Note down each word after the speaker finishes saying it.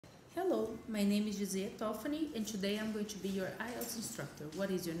Hello, my name is José Toffany and today I'm going to be your IELTS instructor.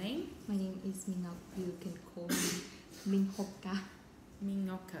 What is your name? My name is Ngoc. You can call me Minhoka.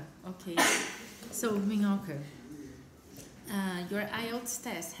 Minhoca. Okay. So, Minhoca, your IELTS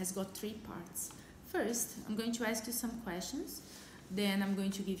test has got 3 parts. First, I'm going to ask you some questions. Then I'm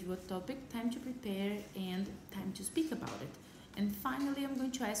going to give you a topic, time to prepare, and time to speak about it. And finally, I'm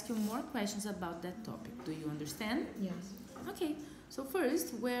going to ask you more questions about that topic. Do you understand? Yes, Okay. So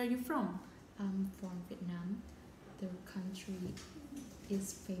first, where are you from? I'm from Vietnam. The country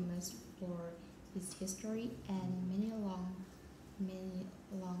is famous for its history and many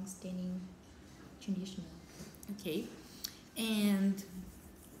long-standing tradition. Okay. And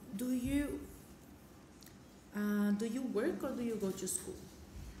do you work or do you go to school?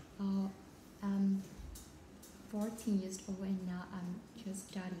 I'm 14 years old and now I'm just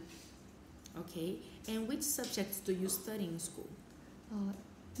studying. Okay. And which subjects do you study in school?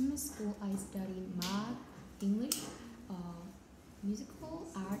 In my school, I study math, English, musical,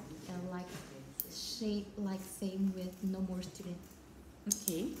 art, and same with no more students.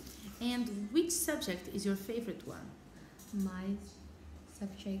 Okay. And which subject is your favorite one? My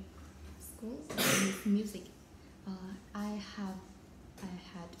subject school is music. I had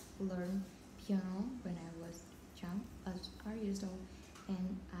learned piano when I was young, as 8 years old,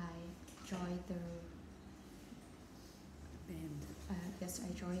 and I joined the Band. Yes, I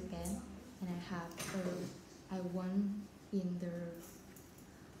joined band, and I won in the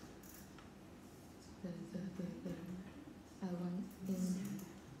I won in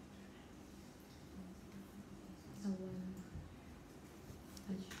I won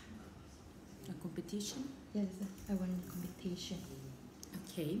A competition? yes, I won the competition.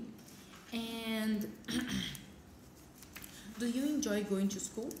 Okay. And do you enjoy going to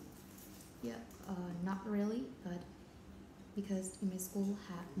school? Yeah, not really, but because in my school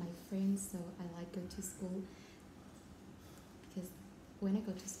have my friends, so I like go to school. Because when I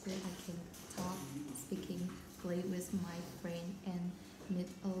go to school, I can talk, speaking, play with my friend, and meet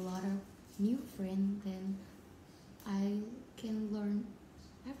a lot of new friends. Then I can learn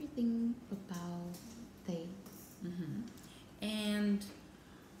everything about they. Mm-hmm. And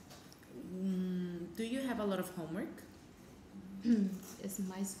do you have a lot of homework? It's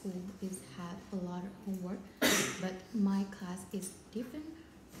my school is have a lot of homework, but my class is different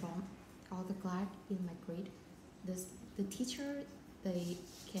from all the class in my grade. The teacher they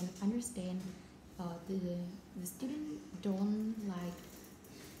can understand. The student don't like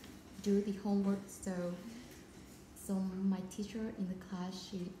do the homework, so my teacher in the class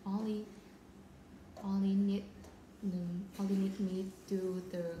she only need me do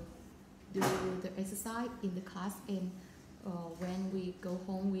the exercise in the class, and when we go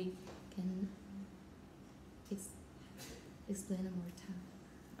home we can explain it more time.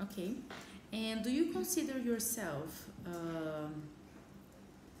 Okay. And do you consider yourself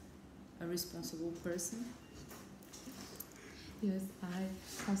a responsible person? Yes, I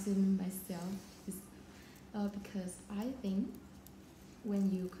consider myself is because I think when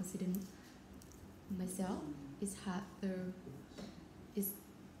you consider myself, it's harder.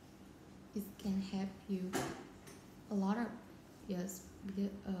 It can help you a lot of yes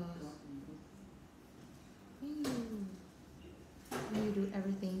because when you do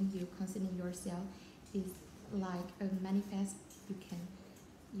everything you consider yourself is like a manifest.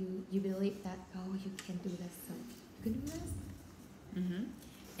 You believe that you can do this, so you can do this. Mm-hmm.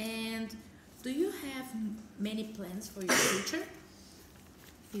 And do you have many plans for your future?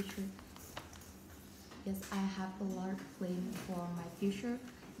 Future. Yes, I have a lot of plans for my future.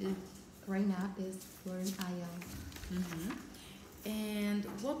 Right now is learn IELTS. Mm-hmm. And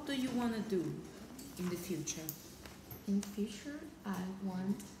what do you want to do in the future? In the future, I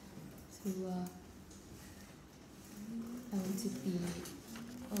want to be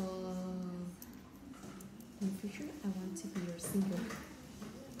in the future I want to be a singer.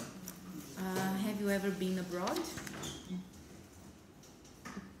 Have you ever been abroad?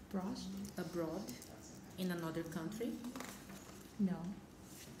 Brush? Abroad? In another country? No.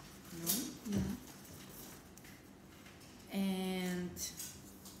 No? Yeah. And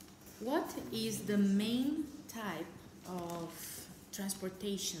what is the main type of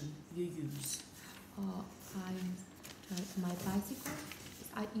transportation you use? My bicycle.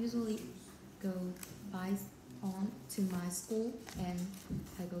 I usually go on to my school, and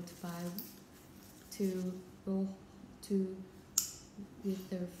I go to with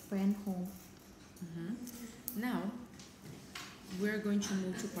the friend home. Mm-hmm. Now we're going to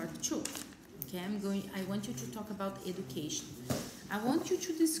move to part 2. Okay, I want you to talk about education. I want you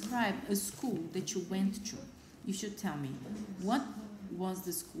to describe a school that you went to. You should tell me what was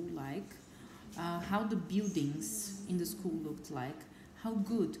the school like, how the buildings in the school looked like, how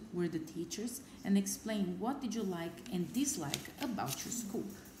good were the teachers, and explain what did you like and dislike about your school.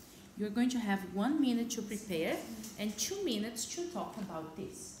 You're going to have 1 minute to prepare and 2 minutes to talk about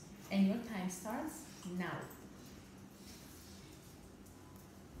this. And your time starts now.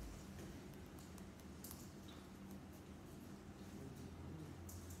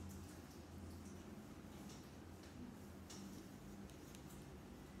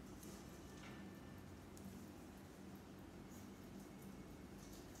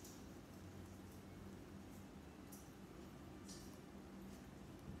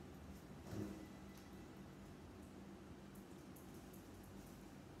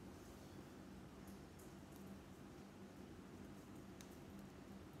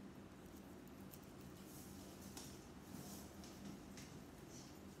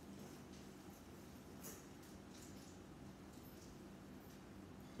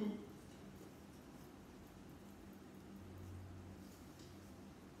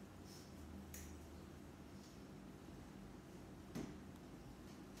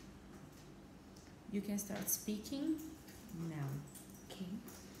 You can start speaking now. Okay,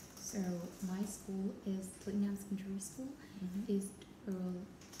 so my school is Vietnam Secondary School. Mm-hmm. Is a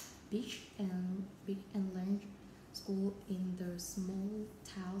big and large school in the small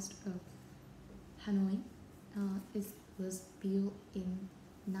towns of Hanoi. It was built in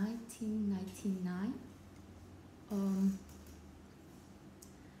 1999.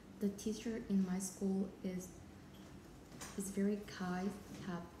 The teacher in my school is very kind.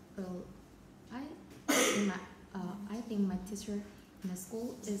 Have a I think my teacher in the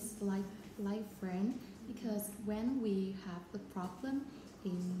school is like friend, because when we have a problem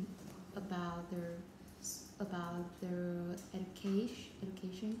in about their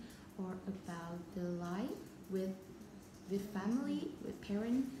education or about the life with family, with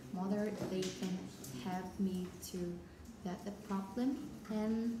parent, mother, they can help me to that the problem.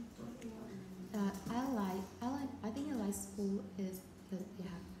 And I think I like school is because they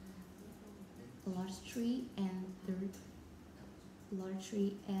have a large tree,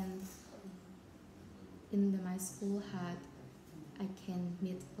 and in my school had I can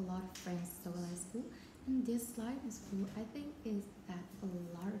meet a lot of friends so I like school. And this life in school I think is that a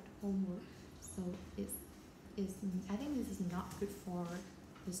lot of homework, so I think this is not good for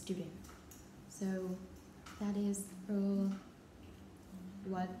the student. So that is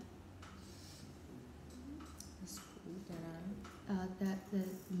what The school that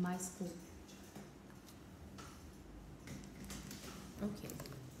my school. Okay.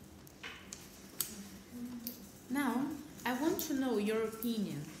 Now, I want to know your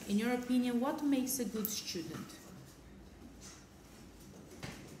opinion. In your opinion, what makes a good student?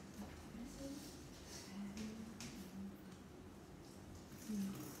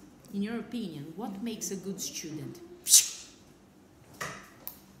 In your opinion, what makes a good student?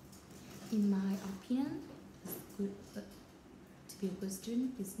 In my opinion, good, to be a good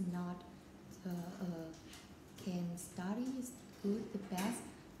student is not can study is good, the best,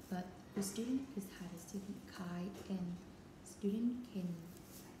 but the student is has to be kind, and student can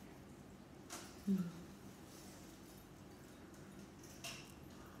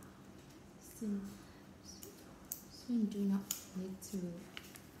student do not need to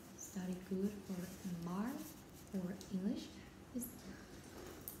study good or math or English. It's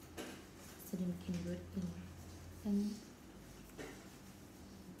student can good in, and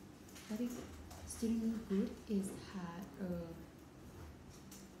I think student good is had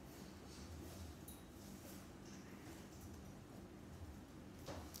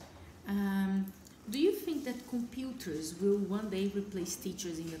Do you think that computers will one day replace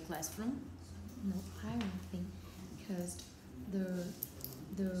teachers in the classroom? no, I don't think, because the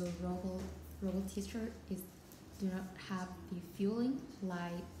robot teacher is do not have the feeling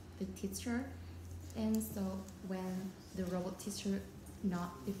like the teacher, and so when the robot teacher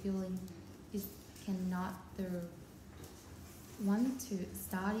not the feeling is cannot the want to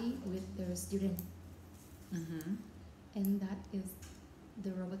study with the student, Mm-hmm. and that is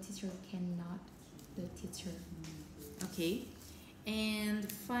the robot teacher cannot the teacher. Okay.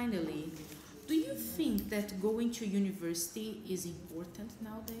 And finally, do you think that going to university is important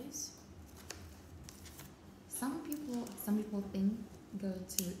nowadays? Some people think go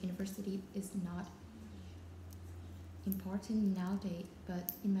to university is not important nowadays,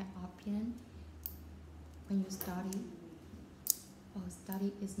 but in my opinion, when you study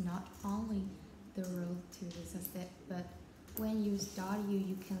is not only the road to the success, but when you study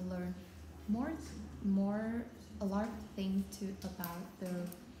you can learn more a lot of things to about the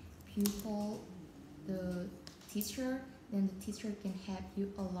pupil, the teacher, then the teacher can help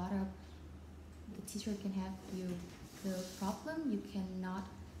you a lot of. The teacher can help you the problem you cannot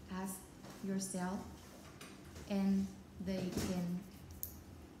ask yourself, and they can.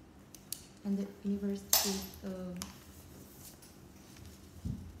 And the universe is.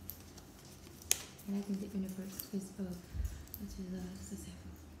 And I think the universe is successful.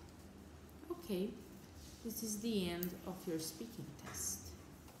 Okay, this is the end of your speaking test.